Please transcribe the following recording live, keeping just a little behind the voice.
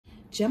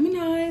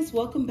Geminis,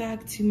 welcome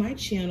back to my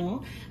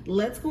channel.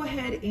 Let's go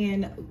ahead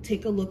and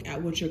take a look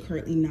at what you're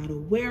currently not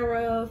aware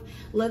of.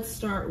 Let's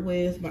start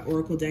with my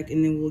oracle deck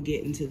and then we'll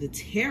get into the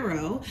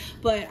tarot.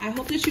 But I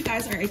hope that you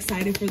guys are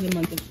excited for the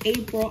month of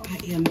April. I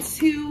am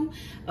too.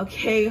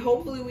 Okay,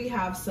 hopefully we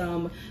have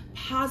some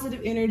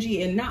positive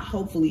energy, and not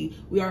hopefully,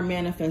 we are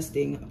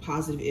manifesting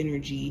positive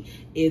energy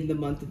in the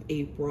month of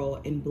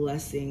April and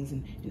blessings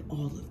and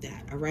all of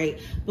that, all right?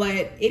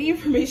 But any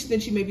information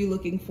that you may be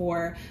looking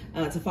for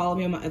to follow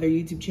me on my other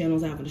YouTube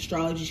channels, I have an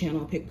astrology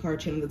channel, a pick card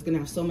channel that's gonna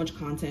have so much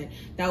content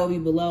that will be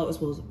below, as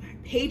well as my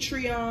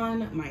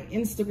Patreon, my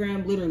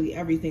Instagram, literally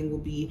everything will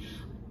be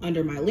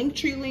under my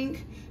Linktree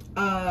link.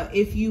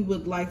 If you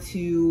would like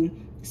to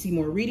see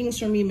more readings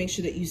from me, make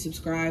sure that you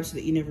subscribe so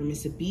that you never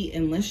miss a beat,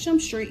 and let's jump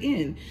straight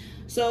in.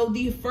 So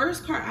the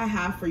first card I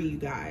have for you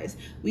guys,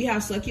 we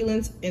have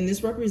succulence, and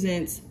this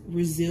represents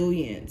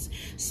resilience.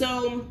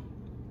 So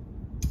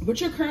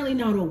what you're currently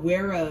not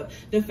aware of,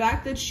 the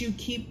fact that you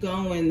keep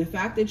going, the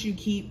fact that you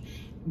keep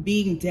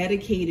being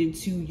dedicated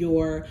to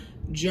your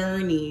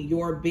journey,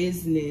 your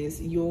business,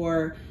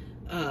 your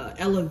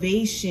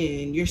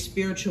elevation, your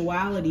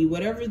spirituality,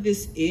 whatever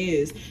this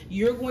is,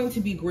 you're going to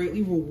be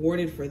greatly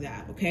rewarded for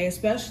that, okay?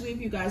 Especially if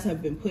you guys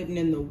have been putting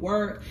in the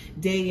work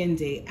day in,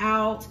 day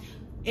out.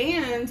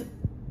 And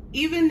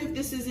even if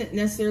this isn't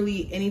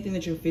necessarily anything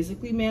that you're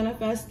physically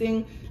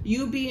manifesting,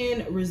 you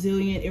being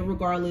resilient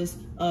regardless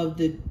of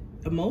the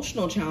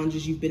emotional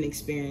challenges you've been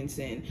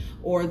experiencing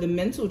or the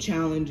mental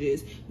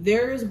challenges,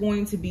 there is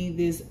going to be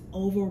this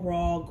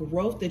overall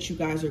growth that you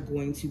guys are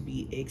going to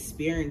be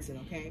experiencing,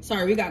 okay?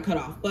 Sorry, we got cut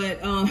off, but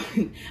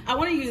I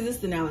want to use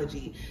this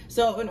analogy.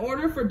 So in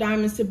order for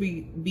diamonds to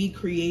be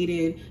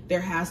created, there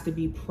has to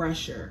be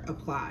pressure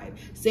applied.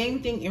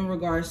 Same thing in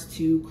regards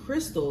to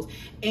crystals.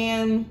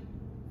 And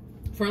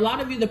for a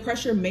lot of you, the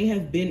pressure may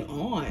have been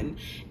on,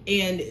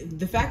 and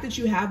the fact that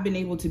you have been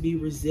able to be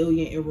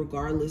resilient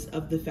regardless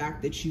of the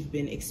fact that you've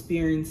been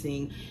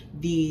experiencing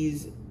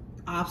these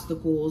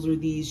obstacles or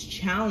these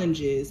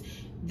challenges,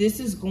 this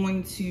is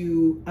going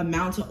to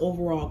amount to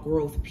overall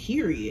growth,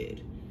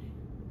 period.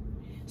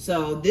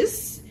 So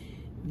this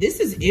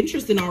is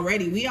interesting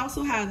already. We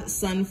also have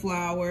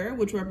sunflower,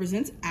 which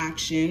represents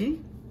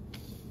action.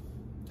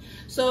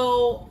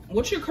 So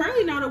what you're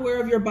currently not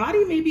aware of, your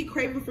body may be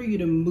craving for you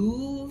to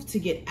move, to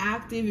get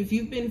active. If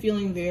you've been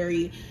feeling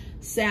very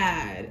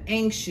sad,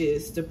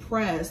 anxious,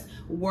 depressed,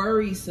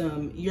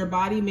 worrisome, your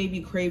body may be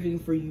craving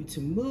for you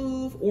to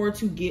move or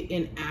to get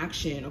in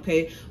action,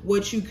 okay?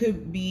 What you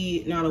could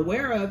be not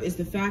aware of is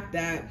the fact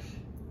that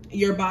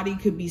your body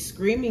could be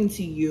screaming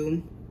to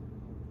you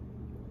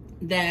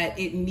that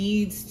it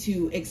needs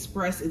to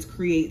express its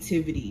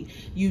creativity.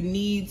 You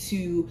need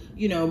to,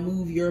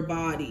 move your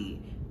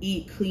body,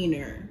 eat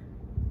cleaner.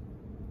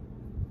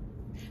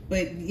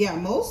 But yeah,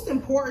 most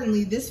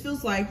importantly, this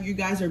feels like you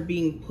guys are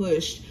being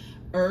pushed,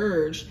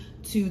 urged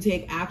to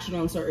take action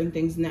on certain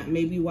things, and that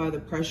may be why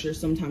the pressure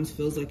sometimes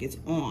feels like it's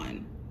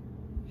on.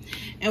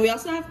 And we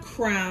also have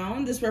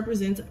crown. This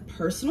represents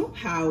personal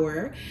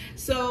power.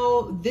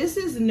 So this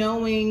is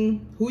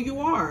knowing who you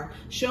are,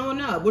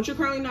 showing up. What you're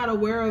currently not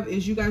aware of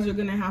is you guys are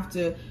gonna have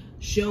to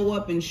show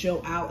up and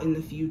show out in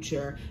the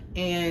future.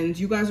 And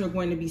you guys are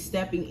going to be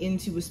stepping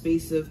into a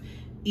space of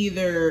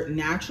either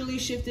naturally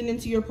shifting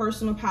into your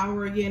personal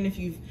power again if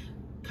you've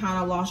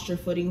kind of lost your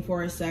footing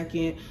for a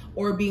second,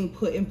 or being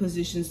put in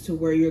positions to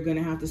where you're going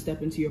to have to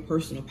step into your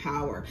personal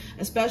power,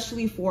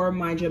 especially for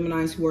my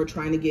Geminis who are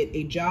trying to get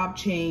a job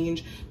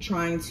change,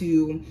 trying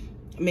to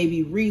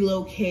maybe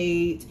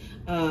relocate.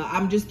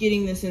 I'm just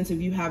getting the sense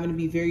of you having to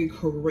be very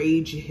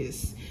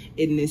courageous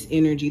in this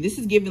energy. This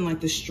is giving like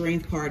the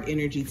strength card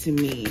energy to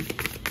me.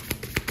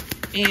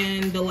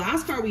 And the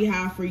last card we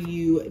have for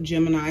you,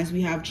 Geminis,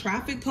 we have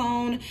traffic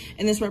cone,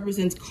 and this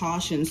represents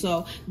caution.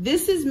 So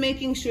this is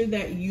making sure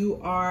that you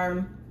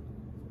are,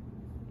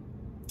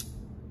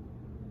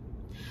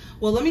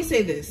 well, let me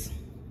say this.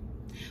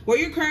 What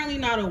you're currently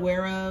not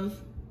aware of,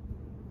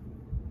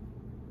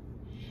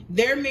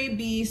 there may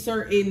be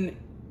certain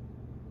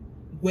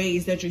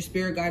ways that your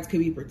spirit guides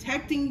could be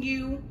protecting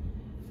you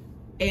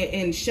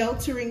and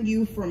sheltering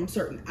you from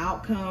certain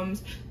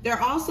outcomes.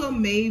 There also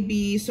may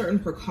be certain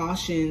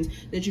precautions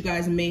that you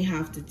guys may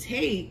have to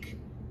take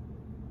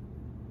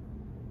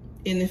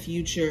in the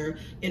future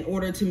in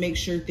order to make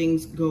sure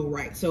things go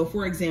right. So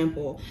for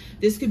example,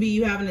 this could be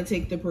you having to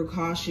take the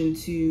precaution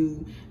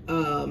to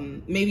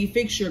maybe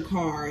fix your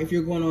car if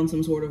you're going on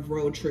some sort of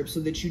road trip so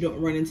that you don't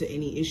run into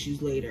any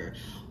issues later.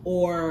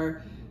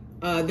 Or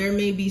there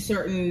may be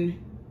certain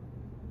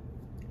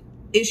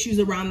issues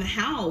around the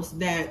house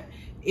that,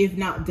 if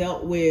not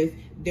dealt with,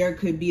 there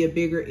could be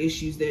bigger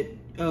issues that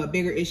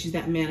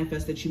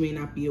manifest that you may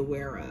not be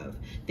aware of.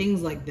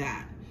 Things like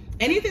that.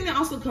 Anything that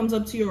also comes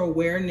up to your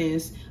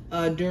awareness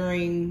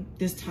during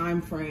this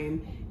time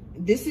frame,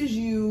 this is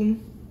you,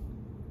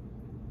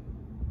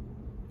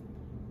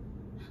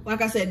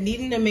 like I said,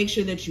 needing to make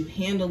sure that you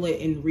handle it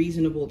in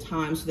reasonable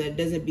time so that it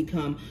doesn't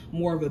become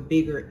more of a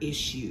bigger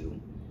issue.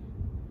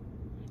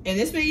 And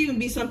this may even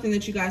be something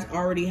that you guys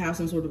already have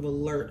some sort of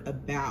alert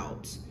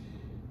about.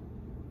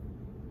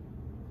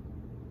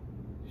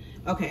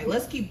 Okay,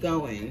 let's keep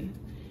going.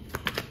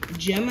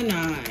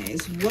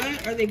 Geminis,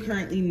 what are they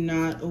currently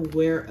not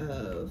aware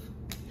of?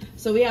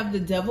 So we have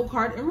the Devil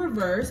card in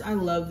reverse. I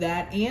love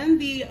that.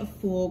 And the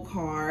Fool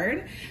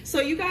card. So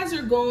you guys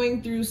are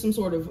going through some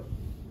sort of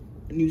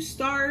new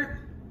start,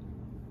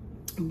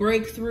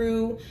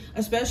 breakthrough,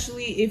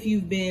 especially if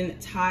you've been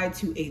tied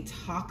to a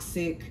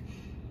toxic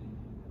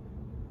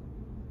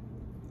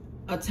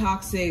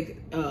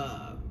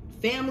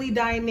family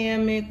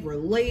dynamic,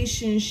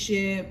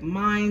 relationship,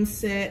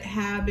 mindset,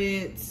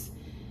 habits.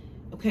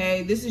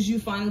 Okay, this is you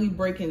finally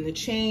breaking the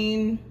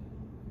chain.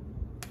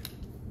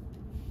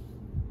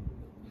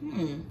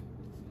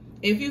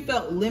 If you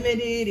felt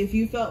limited, if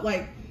you felt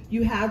like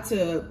you had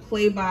to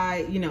play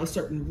by, you know,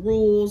 certain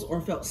rules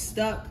or felt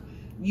stuck,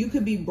 you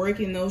could be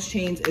breaking those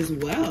chains as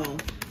well.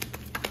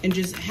 And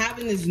just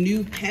having this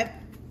new pep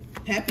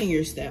in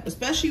your step,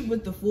 especially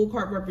with the Fool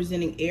card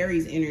representing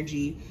Aries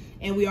energy.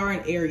 And we are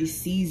in Aries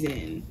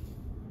season.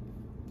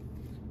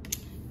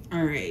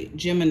 All right,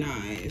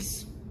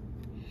 Geminis.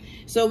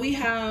 So we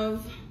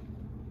have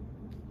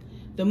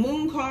the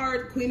Moon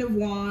card, Queen of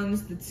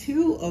Wands, the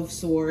Two of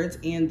Swords,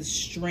 and the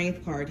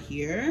Strength card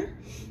here.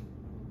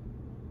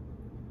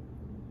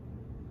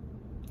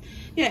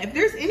 Yeah, if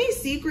there's any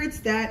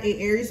secrets that a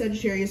Aries,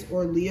 Sagittarius,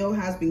 or Leo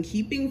has been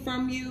keeping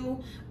from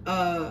you,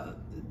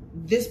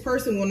 this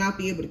person will not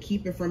be able to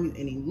keep it from you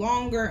any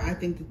longer. I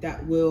think that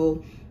that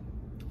will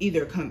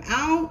either come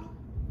out,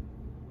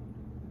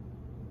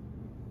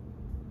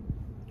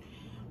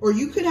 or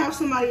you could have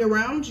somebody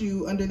around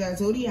you under that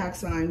zodiac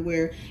sign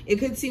where it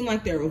could seem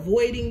like they're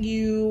avoiding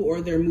you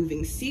or they're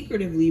moving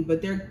secretively,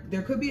 but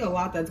there could be a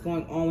lot that's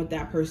going on with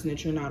that person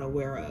that you're not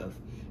aware of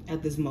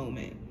at this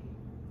moment.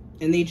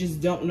 And they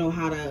just don't know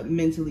how to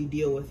mentally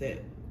deal with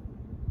it.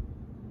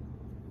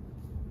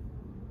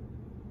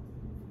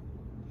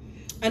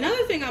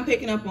 Another thing I'm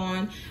picking up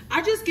on,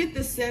 I just get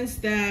the sense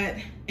that,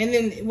 and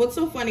then what's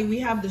so funny, we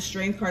have the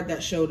Strength card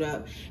that showed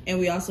up, and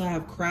we also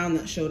have Crown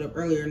that showed up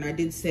earlier, and I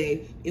did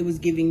say it was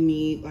giving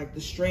me like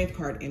the Strength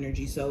card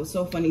energy. So it's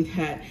so funny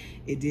that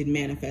it did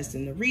manifest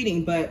in the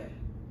reading. But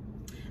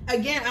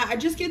again, I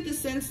just get the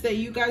sense that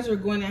you guys are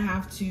going to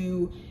have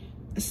to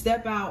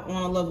step out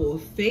on a level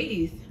of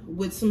faith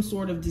with some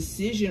sort of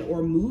decision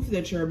or move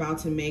that you're about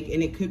to make,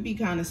 and it could be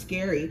kind of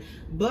scary,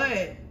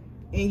 but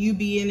and you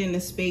being in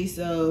a space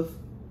of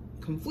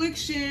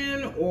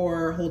confliction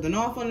or holding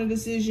off on a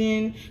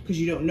decision because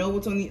you don't know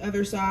what's on the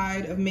other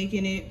side of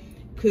making it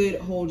could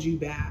hold you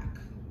back.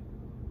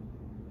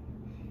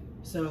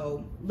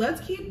 So let's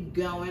keep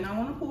going. I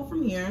want to pull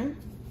from here.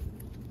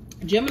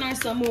 Gemini,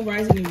 Sun, Moon,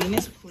 Rising, and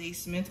Venus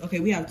placements. Okay,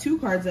 we have two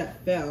cards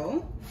that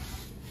fell.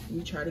 Let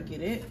me try to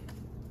get it.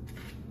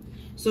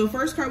 So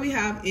first card we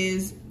have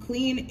is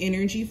Clean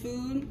Energy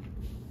Food.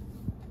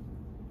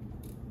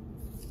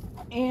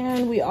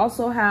 And we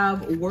also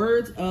have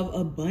Words of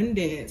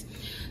Abundance.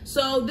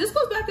 So this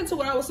goes back into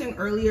what I was saying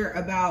earlier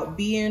about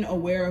being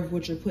aware of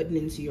what you're putting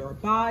into your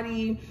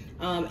body,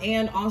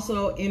 and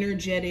also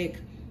energetic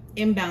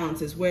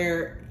imbalances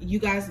where you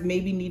guys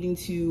may be needing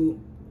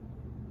to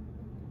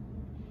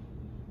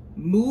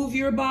move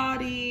your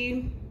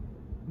body,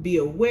 be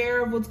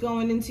aware of what's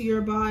going into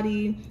your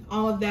body,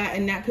 all of that,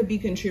 and that could be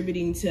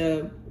contributing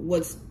to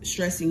what's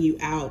stressing you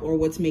out or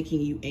what's making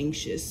you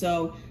anxious.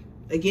 So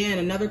again,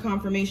 another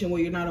confirmation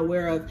what you're not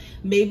aware of,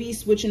 maybe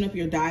switching up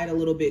your diet a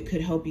little bit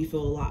could help you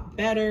feel a lot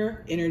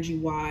better energy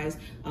wise,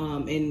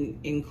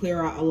 and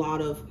clear out a lot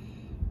of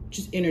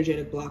just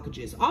energetic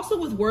blockages. Also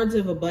with Words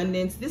of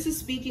Abundance, this is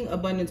speaking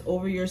abundance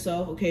over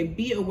yourself. Okay,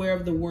 be aware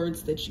of the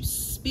words that you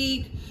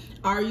speak.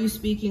 Are you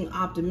speaking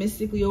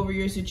optimistically over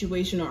your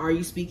situation, or are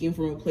you speaking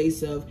from a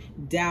place of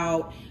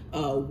doubt,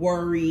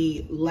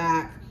 worry,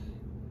 lack?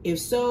 If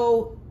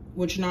so,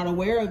 what you're not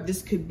aware of,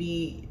 this could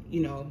be,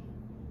 you know,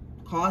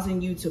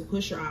 causing you to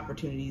push your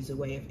opportunities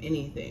away, if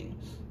anything.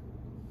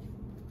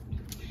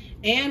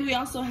 And we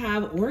also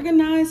have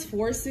Organize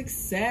for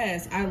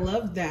Success. I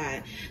love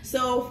that.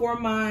 So for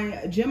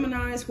my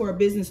Geminis who are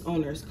business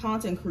owners,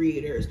 content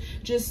creators,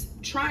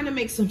 just trying to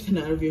make something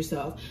out of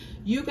yourself,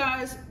 you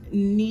guys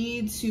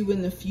need to,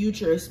 in the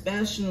future,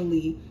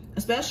 especially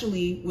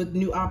with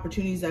new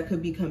opportunities that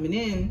could be coming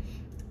in,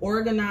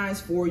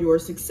 organize for your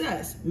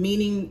success,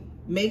 meaning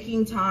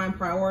making time,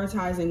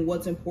 prioritizing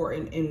what's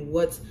important and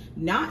what's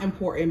not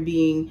important,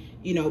 being,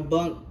 you know,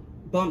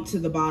 bumped to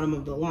the bottom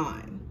of the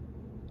line.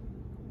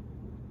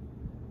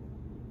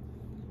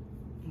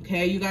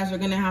 Okay, you guys are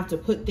gonna have to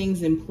put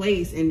things in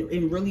place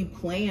and really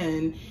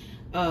plan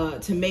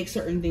to make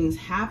certain things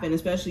happen,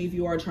 especially if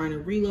you are trying to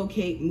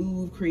relocate,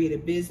 move, create a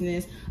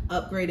business,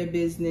 upgrade a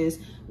business,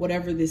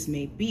 whatever this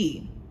may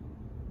be.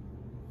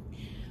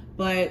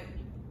 But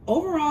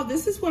overall,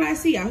 this is what I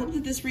see. I hope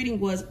that this reading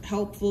was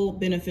helpful,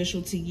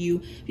 beneficial to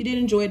you. If you did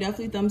enjoy,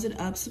 definitely thumbs it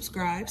up,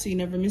 subscribe so you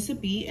never miss a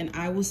beat, and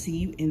I will see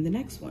you in the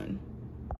next one.